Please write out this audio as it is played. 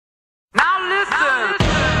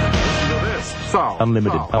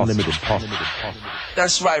Unlimited Posse.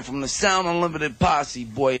 That's right, from the Sound Unlimited Posse,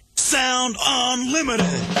 boy. Sound Unlimited.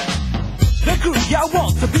 The crew y'all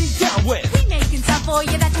want to be down with. We making time for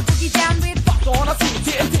you that you boogie down with. Fuck on a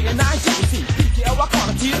TNT and IGT. BTL rock on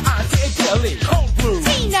a TNT Cold Blue.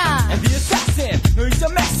 Tina. And the assassin. No, he's a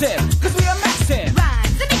messin', cause we are messin'.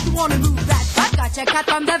 Rhymes that make you wanna move that butt. Got your cat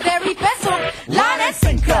from the very best song. Line and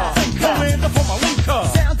sinker. Going for my linker.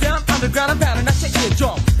 Sound down underground and pounding that shit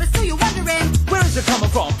eardrum. But still you're wondering, where is it coming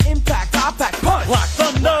from? Impact, I pack, punch. Like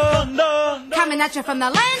thunder. Coming at you from the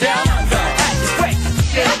land down under. At your face,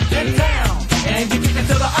 get down. And you kick it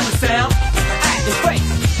to the undersound. At your face,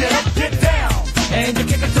 get down. And you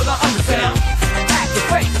kick it to the undersound. At your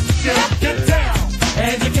face, get down.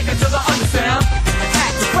 And you kick it to the undersound.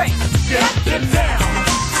 At your face, get down.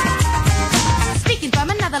 Speaking from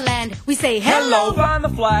another land, we say hello. Find the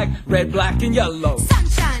flag, red, black, and yellow.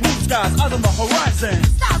 Sunshine, blue skies out on the horizon.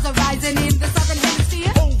 Stars are rising in the southern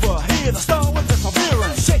hemisphere. Over here, the star with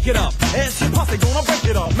perseverance. Shake it up, and your posse gonna break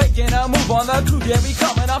it up. Making a move on the crew, yeah, we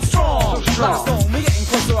coming up strong. Stone, we getting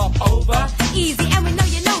closer up over. Easy, and we know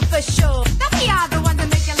you know for sure that we are the ones that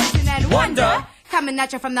make you listen and wonder. Coming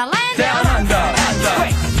at you from the land down under.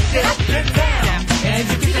 Wait, get down, and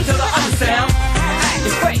you kick it to the undersound. At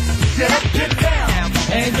your face, get down,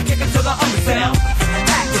 and you kick it to the undersound.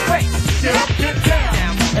 At your face, get down,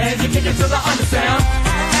 and you kick it to the undersound.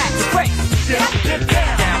 At your face, get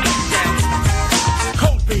down.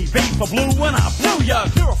 Cold B, beat for blue, and I blew ya.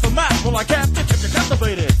 Clear for math, well I kept you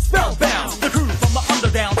captivated. Spellbound, the crew from the under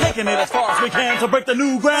down, taking it as far as we can to break the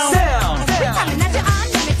new ground. Down, we're coming at you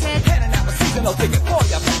unlimited. Handing out a seasonal ticket for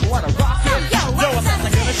ya, people wanna rock it. Yo,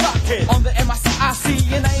 assassin gonna shock it. On the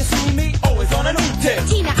MICIC, and now you see me, always on a new tip.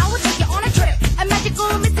 Tina, I will take you on a trip, a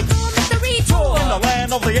magical, mystical mystery tour. In the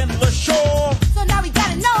land of the endless shore. So now we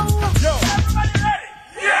gotta know. Yo, everybody ready?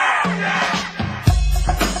 Yeah!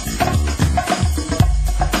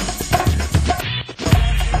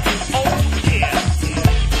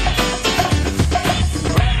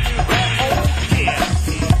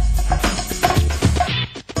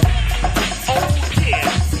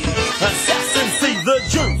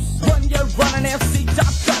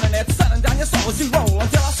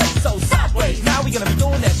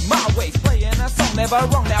 Never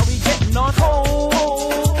wrong, now we getting on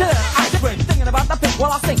cold. Ice cream, thinking about the pink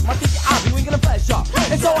while I think my thinking I'll be winking a pleasure.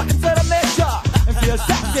 And so I can set a measure and feel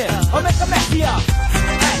assassin or make a mess here.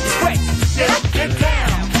 At your face, get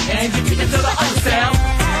down, and you kick it to the undersound.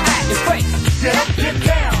 At your face, get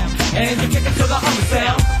down, and you kick it to the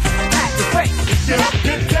undersound. At your face,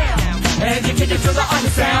 get down, and you kick it to the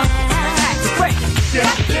undersound. At your face,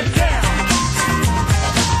 get down.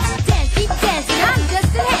 Dance, keep dancing, I'm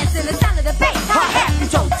just enhancing the sound of the bass.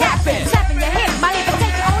 Tapping your hip, my hip will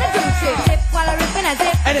take you on a good trip. Tip while I rip a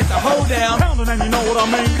zip. And it's a hold down, pounding, and you know what I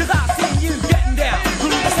mean. Cause I see you getting down through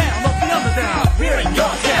the sound of the underground. Here in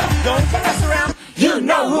your town, don't mess around. You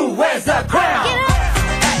know who wears the crown.